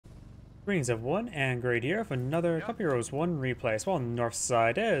Greetings everyone, and Great here for another Copy Heroes 1 replay. Spawn on the north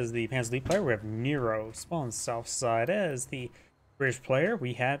side as the Panzer Elite player, we have Nero. Spawn on the south side as the British player,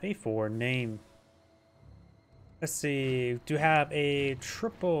 we have a foreign name. Let's see, do have a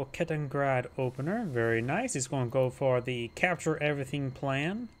triple Kettengrad opener, very nice. He's going to go for the capture everything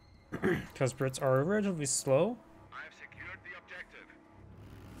plan, because Brits are relatively slow.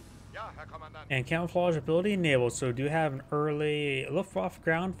 And camouflage ability enabled, so do have an early Luftwaffe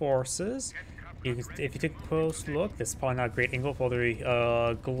ground forces. If you take a close look, this is probably not a great angle for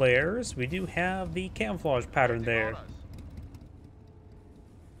the glares. We do have the camouflage pattern there.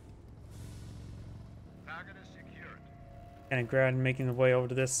 And Grad making the way over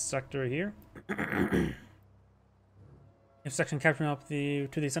to this sector here. If section capturing up to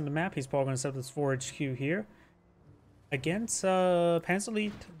the center of the map, he's probably going to set up this 4 HQ here. Against Panzer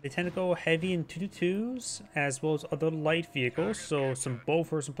Elite, they tend to go heavy in 222s as well as other light vehicles, so some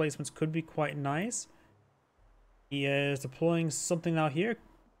Bofors emplacements could be quite nice. He is deploying something out here.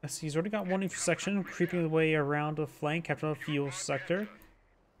 He's already got one intersection, creeping the way around the flank, capturing a fuel sector.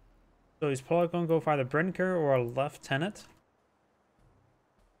 So he's probably going to go for either Brenker or a Lieutenant.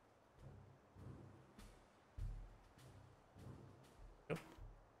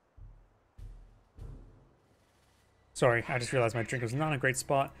 Sorry, I just realized my drink was not in a great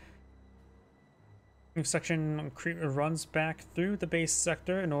spot. Section runs back through the base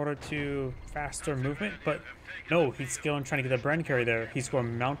sector in order to faster movement, but no, he's going trying to get the Bren carry there. He's going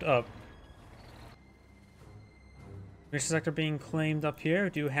to mount up. Mission sector being claimed up here.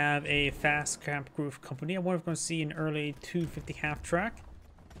 Do have a fast camp group company. I wonder if we're going to see an early 250 half track.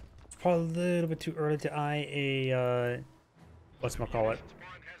 It's probably a little bit too early to eye a whatchamacallit.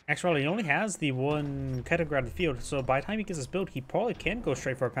 Actually, he only has the one Kettengrad in the field, so by the time he gets his build, he probably can go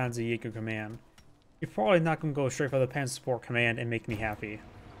straight for a Panzer Jaeger command. You're probably not going to go straight for the Panzer Support command and make me happy.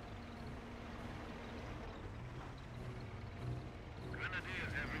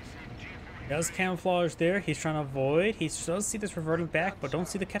 He does camouflage there. He's trying to avoid. He does see this reverting back, but don't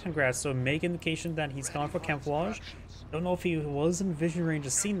see the Kettengrad, so make indication that he's gone for camouflage. Don't know if he was in vision range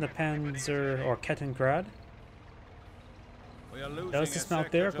of seeing the Panzer or Kettengrad. Does dismount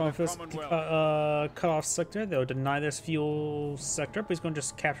there, going for this cut-off sector. They'll deny this fuel sector, but he's going to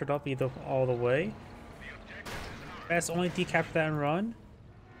just capture it up either all the way. Best only decapture that and run.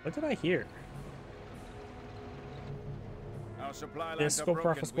 What did I hear? The scope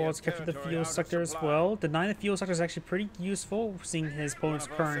rifle squads captured the fuel sector as well. Denying the fuel sector is actually pretty useful, seeing his opponent's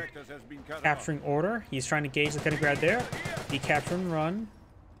current capturing order. He's trying to gauge the Kettengrad there. Decapture and run.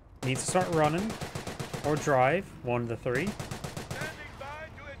 Needs to start running or drive. One of the three.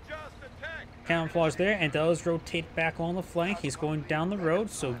 Camouflage there, and does rotate back along the flank. He's going down the road,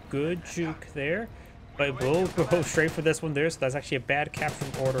 so good juke there. But will go straight for this one there, so that's actually a bad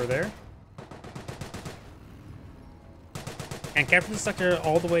capturing order there. And capturing the sector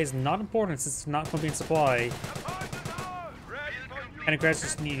all the way is not important since it's not going to be in supply. And the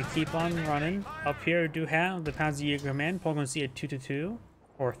just need to keep on running. Up here, we do have the Panzer Jaeger command. Probably going to see a 2-2-2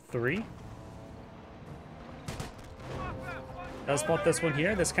 or 3. Does spot this one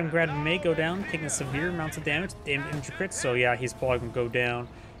here. This Kettengrad may go down, taking a severe amounts of damage. Injury crits, so yeah, he's probably going to go down.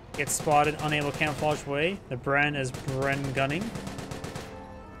 Gets spotted, unable to camouflage away. The Bren is Bren gunning.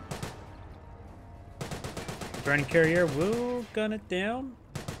 Bren carrier will gun it down.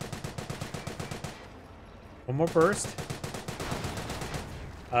 One more burst.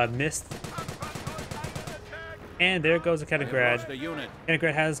 Missed. And there goes the Kettengrad.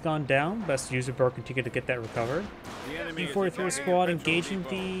 Kettengrad has gone down. Best use a broken ticket to get that recovered. T-43 squad engaging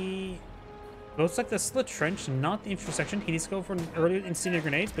the... Looks like the slit trench, not the intersection. He needs to go for an early incendiary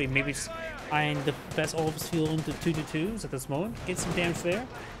grenades, but he maybe eyeing the best all of his fuel into 2-2-2s at this moment. Get some damage there.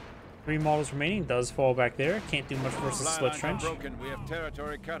 3 models remaining. Does fall back there. Can't do much versus slit trench.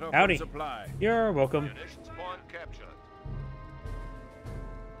 Howdy. You're welcome.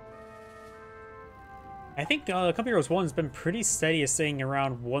 I think Company Heroes 1 has been pretty steady as saying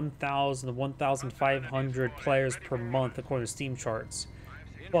around 1,000 to 1,500 players per month according to Steam charts.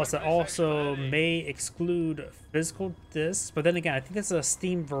 Plus, that also may exclude physical discs, but then again, I think that's a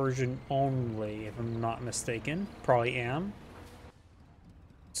Steam version only, if I'm not mistaken. Probably am.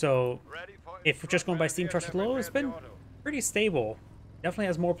 So, if we're just going by Steam charts alone, it's been pretty stable. Definitely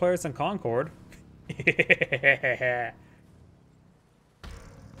has more players than Concord.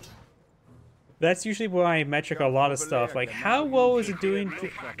 That's usually where I metric a lot of stuff. Like, how well is it doing?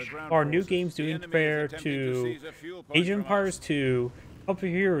 Are new games doing compared to Age of Empires 2,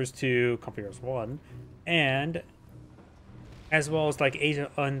 Company Heroes 2, Company Heroes 1, and as well as like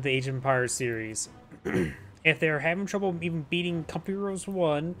on the Age of Empires series? If they're having trouble even beating Company Heroes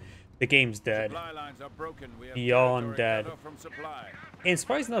 1, the game's dead. Beyond dead. And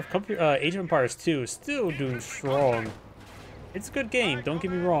surprisingly enough, Age of Empires 2 is still doing strong. It's a good game, don't get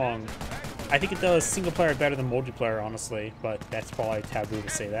me wrong. I think it does single player better than multiplayer, honestly, but that's probably taboo to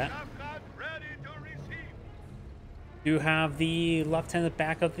say that. You have the left hand at the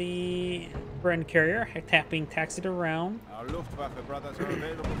back of the Bren carrier, being taxied around. Our Luftwaffe brothers are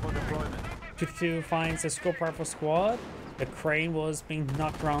available for deployment. 222 finds the scope rifle squad. The crane was being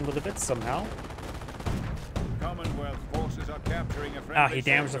knocked around a little bit somehow. Commonwealth forces are capturing a friendly he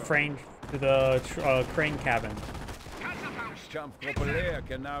damaged the frame to the crane cabin. Kampfgruppe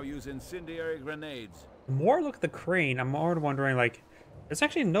can now use incendiary grenades. The more I look at the crane, I'm more wondering, like, there's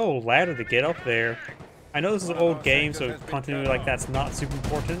actually no ladder to get up there. I know this is an old game, so continuity like that's not super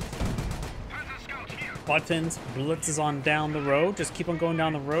important. Buttons, blitzes on down the road. Just keep on going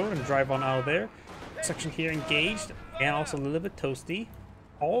down the road and drive on out of there. Section here engaged, and also a little bit toasty.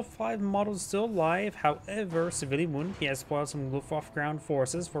 All 5 models still alive, however, severely wounded. He has spoiled some Luftwaffe ground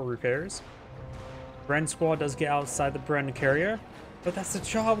forces for repairs. Bren squad does get outside the Bren carrier, but that's the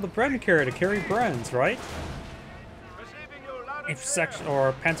job of the Bren carrier, to carry Brens, right? Intersection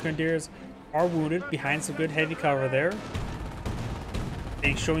or Panzer Grenadiers are wounded behind some good heavy cover there.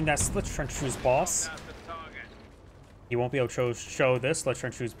 They're showing that Slit Trench Shoes boss. He won't be able to show this Slit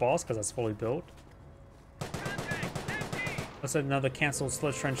Trench Shoes boss because that's fully built. Let's add another canceled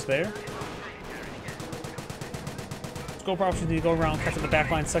Slit Trench there. Scope opportunity to go around catching the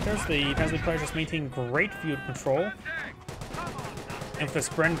backline sectors. The Panzer players just maintain great field control. And with this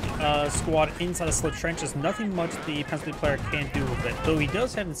Bren squad inside the Slit Trench, there's nothing much the Panzer player can do with it. Though he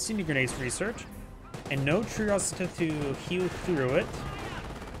does have incendiary grenades research, and no trios to heal through it.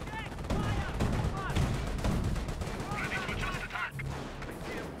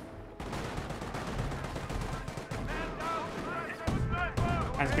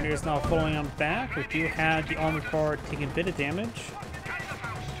 Panzer Grenadiers now following on back. We do have the armored car taking a bit of damage.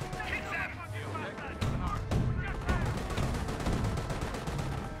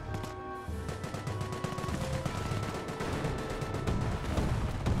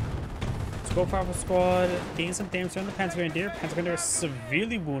 Scope rifle squad getting some damage on the Panzer Grenadier. Panzer Grenadier is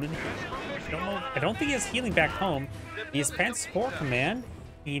severely wounded. I don't think he has healing back home. He has Panzer Support Command.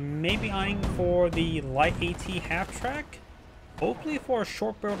 He may be eyeing for the light AT half track. Hopefully for a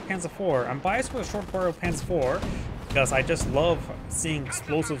short barrel Panzer IV. I'm biased for a short barrel Panzer IV because I just love seeing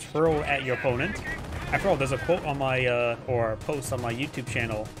explosives hurl at your opponent. After all, there's a quote on my or a post on my YouTube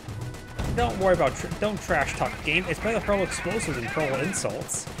channel. Don't worry about don't trash talk the game. It's better to hurl explosives than hurl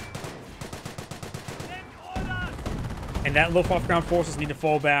insults. And that Luftwaffe ground forces need to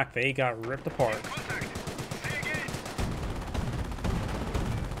fall back. They got ripped apart.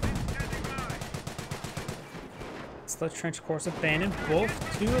 Slit trench course abandoned.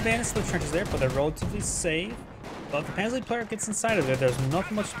 Two abandoned slit trenches there, but they're relatively safe. But if the Panzer player gets inside of it, there's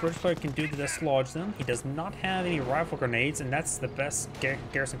nothing much the British player can do to dislodge them. He does not have any rifle grenades, and that's the best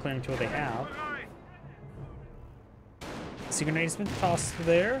garrison clearing tool they have. Sea grenade has been tossed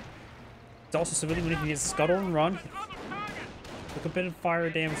there. It's also severely when he can scuttle and run. Took a bit of fire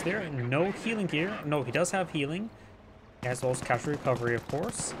damage there, and no healing here. No, he does have healing, as well as capture recovery, of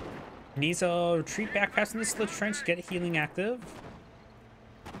course. Needs a retreat back past in the slit trench to get healing active.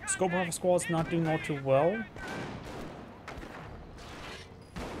 Scope rifle squad's not doing all too well.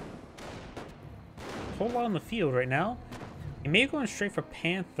 A whole lot on the field right now. He may be going straight for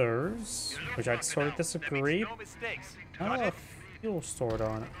Panthers, which I'd sort of disagree. I don't know if fuel stored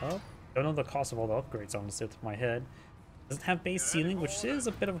on up. Don't know the cost of all the upgrades on the tip of my head. Doesn't have base ceiling, which is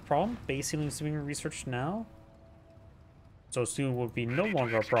a bit of a problem. Base ceiling is being researched now. So soon will be no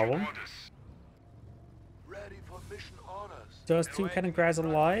longer a problem. Does two kind of guys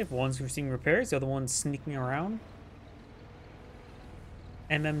alive. One's receiving repairs, the other one's sneaking around.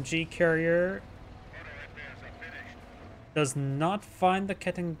 MMG carrier does not find the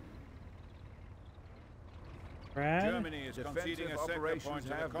Kettengrad. Germany is defending a sector point to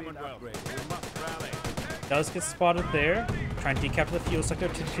the Commonwealth. We must rally. Does get spotted there. Trying to decapture the fuel sector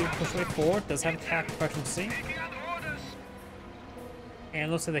to push way forward. Does have attack proficiency. And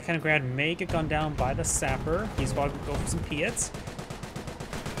looks like the Kettengrad may get gunned down by the sapper. He's about to go for some Piets.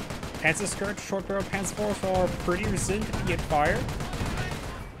 Panzer skirt, short barrel Panzer force are pretty resistant to Piet fire.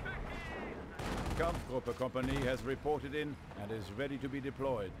 Kampfgruppe company has reported in and is ready to be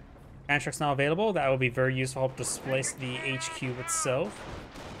deployed. Antrax now available. That will be very useful to displace the HQ itself.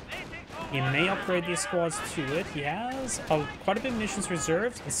 He may upgrade these squads to it. He has quite a bit of missions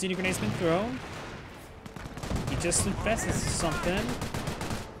reserved. Incendiary grenade's been thrown. He just invested something.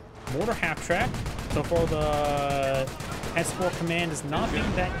 Mortar half track. So far, the Transport Command is not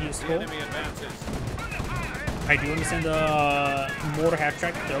being that useful. Enemy advances. I do understand the mortar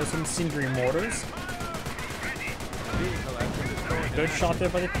half-track. There are some Sindri mortars. Vehicle has been destroyed. Good shot there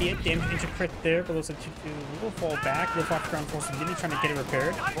by the Piet. Damage into crit there, but looks like 2-2 will fall back. Lift off ground force immediately trying to get it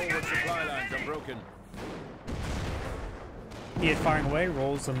repaired. Forward supply lines are broken. Piet firing away,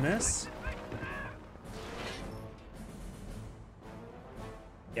 rolls a miss.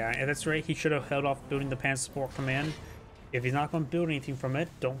 Yeah, and that's right. He should have held off building the Panzer Support Command. If he's not going to build anything from it,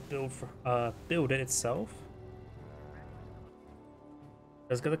 don't build it itself.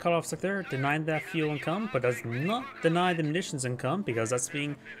 Does get the cutoff sector, denying that fuel income, but does not deny the munitions income because that's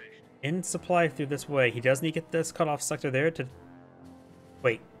being in supply through this way. He does need to get this cutoff sector there to...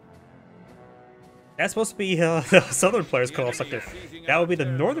 Wait. That's supposed to be the southern player's cutoff sector. That would be the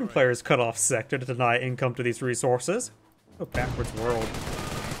northern player's cutoff sector to deny income to these resources. Oh, backwards world.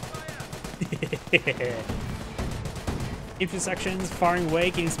 Infantry sections firing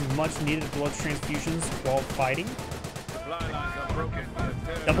away, getting some much needed blood transfusions while fighting. Supply lines are broken.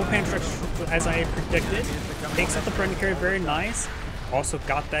 Double Panzer, as I predicted, takes out the Brendan carrier, very nice. Also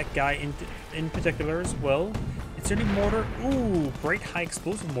got that guy in particular as well. Incendiary mortar, ooh, great high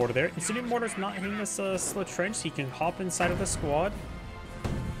explosive mortar there. Incendiary mortar's not hitting this slit trench, so he can hop inside of the squad.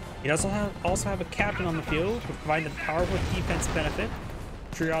 He does also have a captain on the field, providing the powerful defense benefit.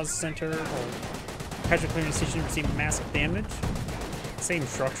 Triage center or Patrick Clearing Station receiving massive damage. Same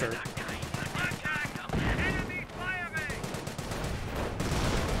structure.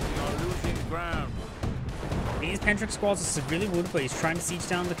 Ground. These Patrick squads are severely wounded, but he's trying to siege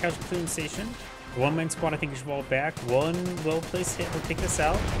down the casual clearing station. The one-man squad, I think, is fall back. One well-placed hit will take this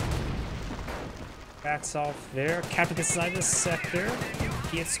out. Backs off there. Captain gets inside this sector.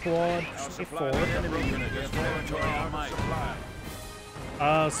 Piet squad should be forward.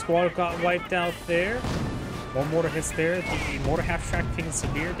 Squad got wiped out there. One mortar hits there. The mortar half-track taking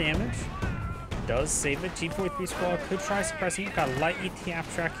severe damage. Does save it. G43 squad could try suppressing it. Got a light ET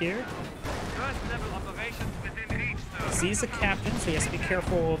half-track here. Sees the captain, so he has to be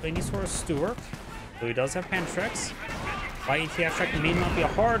careful of any sort of Stewart. So he does have Pantrix. Light ET half-track may not be a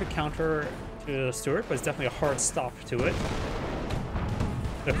hard counter to Stewart, but it's definitely a hard stop to it.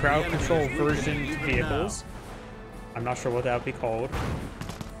 The crowd control version vehicles. I'm not sure what that would be called.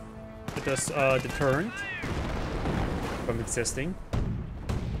 But just deterrent from existing.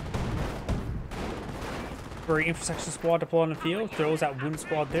 For intersection squad deployed on the field, throws that wounded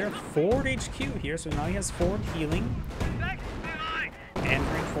squad there. Forward HQ here, so now he has forward healing and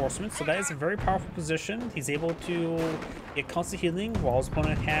reinforcement. So that is a very powerful position. He's able to get constant healing while his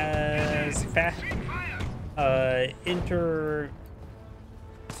opponent has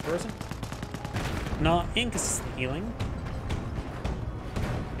not inconsistent healing.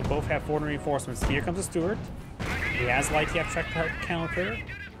 They both have forward reinforcements. Here comes a Stewart. He has light TF track counter.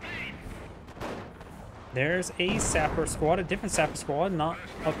 There's a Sapper squad, a different Sapper squad, not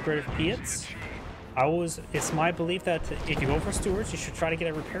upgraded Piets. It's my belief that if you go for Stewards, you should try to get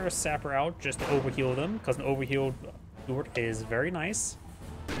a repair Sapper out just to overheal them, because an overhealed Steward is very nice.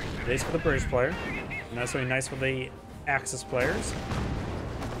 At least for the British player, and that's really nice for the Axis players.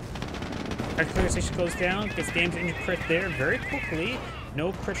 Our clear station goes down, gets damage into crit there very quickly.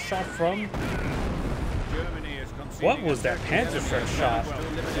 No crit shot from... What was that Panzer strike shot?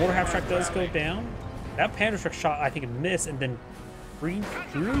 Mortar half track does go down. That Panzer strike shot, I think, missed and then breathed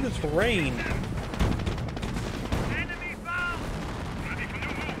through the terrain.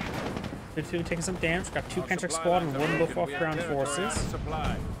 The two taking some damage. Got two Panzer squad and one buff off ground forces.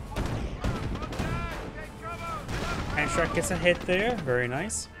 Panzer gets a hit there. Very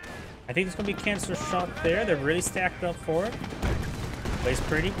nice. I think there's going to be a cancer shot there. They're really stacked up for it. Plays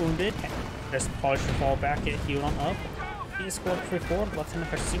pretty wounded. Just probably should fall back, get healed on up. He squad 3-4, left him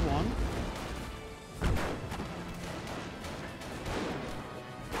efficiency 1.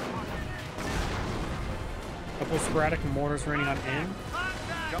 Couple sporadic mortars raining on in.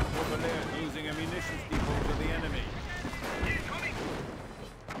 Jump over there, using a munitions depot to the enemy.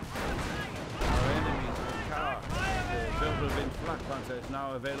 Our enemies are charged. The Belbel flak Panzer is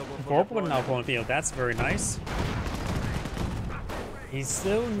now available for Vorpal now on the field. That's very nice. He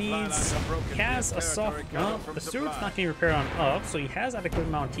still needs... He has a soft... Well, the Steward's not getting repaired on up, so he has adequate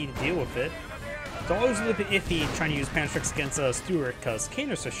amount of T to deal with it. It's always a little bit iffy trying to use Pantrix against a Steward, because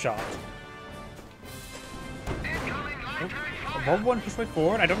Caner's a shot. Oh, World 1 push way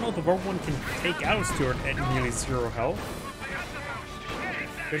forward. I don't know if the World 1 can take out a Steward at nearly 0 health.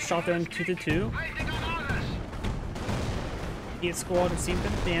 Good shot there in 2-2. He squad received a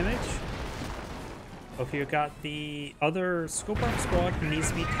bit of damage. Over here, got the other scope arm squad who needs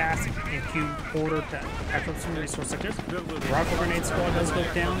to be tasked in queue order to capture some resource sectors. Rifle grenade squad does go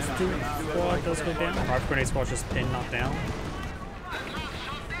down. Student squad does go down. Rifle grenade squad just pinned, not down.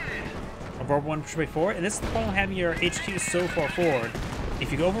 Above 1 push way forward, and this is the problem having your HQ so far forward.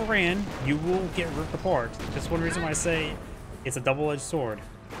 If you go overran, you will get ripped apart. That's one reason why I say it's a double-edged sword.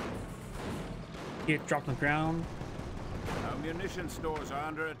 Here, drop on the ground. Our munition stores are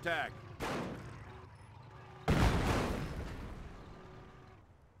under attack.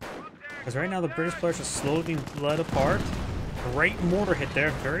 Because right now the British players are slowly being bled apart. Great mortar hit there,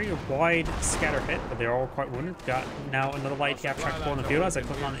 very wide scatter hit, but they're all quite wounded. Got now another light cap track on the field as I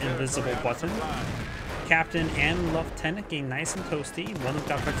click on the invisible button. Captain and lieutenant getting nice and toasty. One of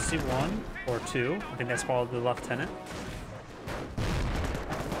them got efficiency 1 or 2. I think that's probably the lieutenant.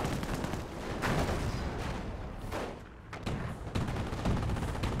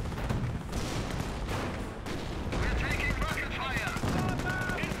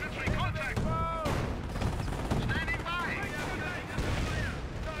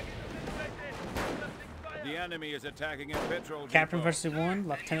 The enemy is attacking a petrol Captain depot. efficiency 1,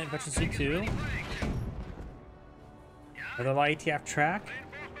 lieutenant efficiency 2. Another light ATF track.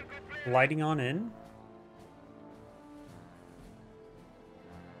 Lighting on in.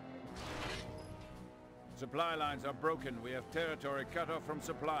 Supply lines are broken. We have territory cut off from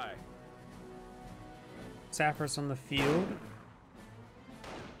supply. Sappers on the field.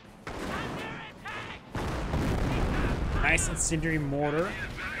 Nice incendiary mortar.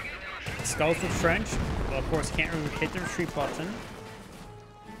 Skeletal trench. Well, of course, can't really hit the retreat button.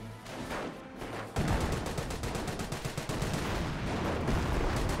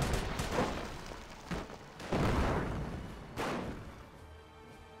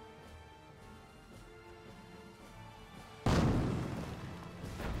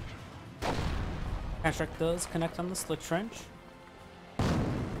 Patrick does connect on the slit trench.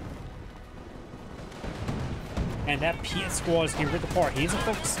 And that Piet squad is getting ripped apart. He's a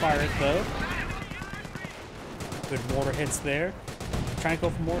focus fire though. Good mortar hits there. Trying to go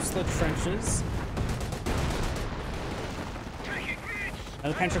for more slit trenches.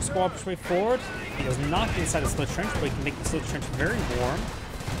 Another Patrick squad push way forward. He does not get inside the slit trench, but he can make the slit trench very warm.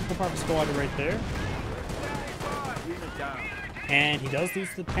 Good part of the squad right there. And he does lose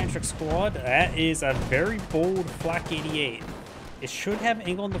to the Panzer squad. That is a very bold Flak 88. It should have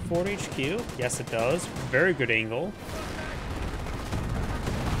angle on the forward HQ. Yes, it does. Very good angle.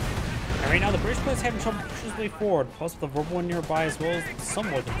 And right now, the British players having trouble pushing his way forward. Plus, the verbal one nearby as well is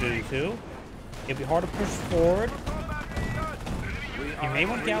somewhat to do too. It'll be hard to push forward. You may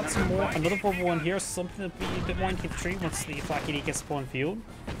want to get out some more. Another verbal one here. Something to be a bit more infantry once the Flak 88 gets full in field.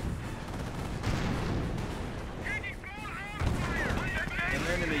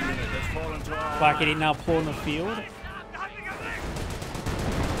 Flak 88 now pulling the field.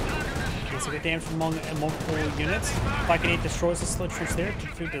 Gets a good damage from among multiple units. Flak 88 destroys the slit trench there.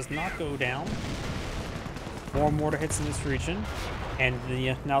 Two does not go down. More mortar hits in this region. And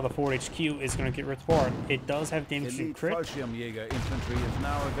now the forward HQ is going to get ripped apart. It does have damage from crit. Fallschirmjäger infantry is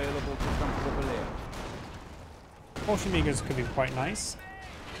now available to comfortable air. Fallschirmjägers could be quite nice.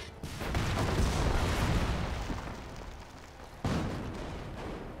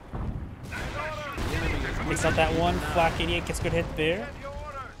 Takes out that one. Flak 88 gets a good hit there.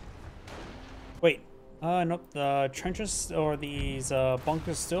 Wait. Nope. The trenches or these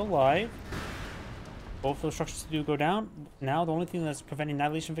bunkers still alive. Both of those structures do go down. Now the only thing that's preventing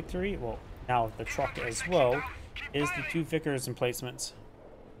Annihilation victory, well, now the truck as well, is the 2 Vickers emplacements.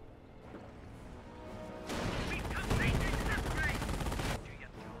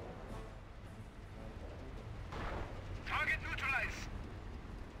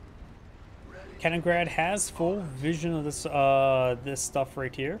 Kaliningrad has full vision of this this stuff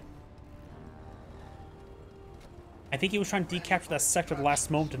right here. I think he was trying to decapture that sector at the last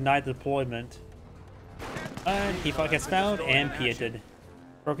moment, denied the deployment. And he gets found and pieted.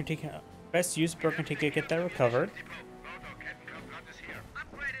 Broken ticket. Best use broken ticket, get that recovered.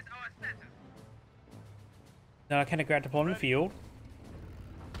 Now Kaliningrad deployment field.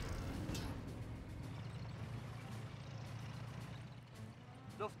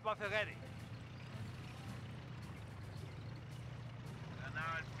 Luftwaffe ready. They're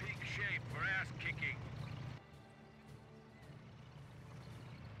now in peak shape for ass kicking.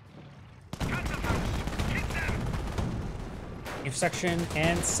 Intersection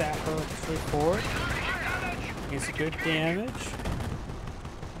and sapper forward. Gets good damage.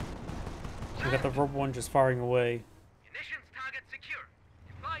 We got the verbal one just firing away. Munitions target secure.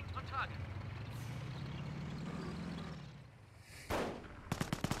 Deploying on target.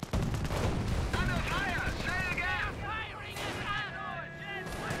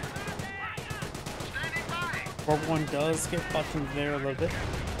 Forward one does get buttoned there a little bit.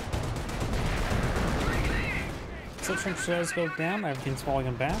 So trench does go down, everything's falling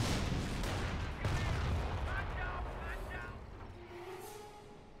him back.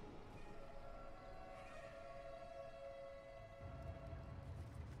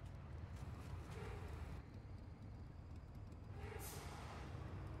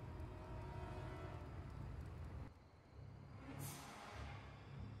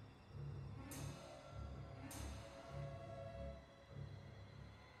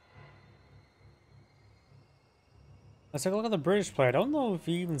 Let's take a look at the British player. I don't know if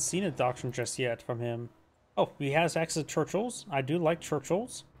you've even seen a doctrine just yet from him. Oh, he has access to Churchills. I do like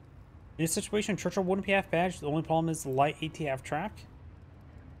Churchills. In this situation, Churchill wouldn't be half badged. The only problem is the light ATF track.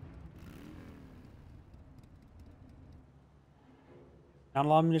 Not a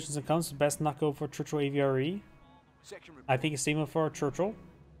lot of munitions that comes, so best not go for Churchill AVRE. I think it's same for Churchill.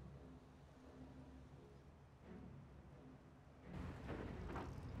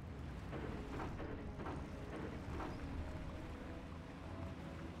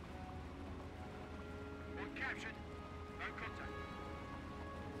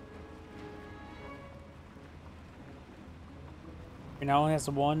 He now only has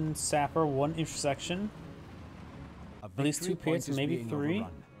one sapper, one intersection. At least 2 pits, maybe 3.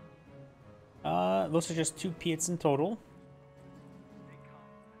 Looks like just 2 pits in total.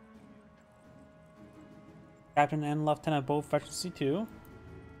 Captain and Lieutenant both fetch C2.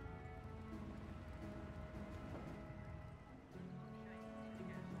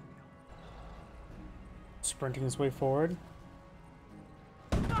 Sprinting his way forward.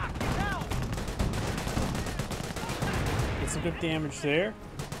 Some good damage there.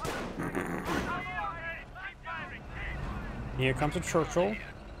 Here comes a Churchill.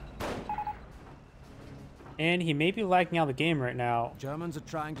 And he may be lagging out of the game right now. Germans are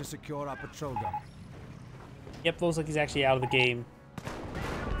trying to secure our patrol gun. Yep, looks like he's actually out of the game.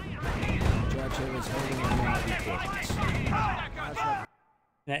 Churchill is holding on the RV.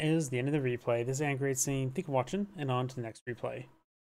 That is the end of the replay. This is Anne Great saying thank you for watching, and on to the next replay.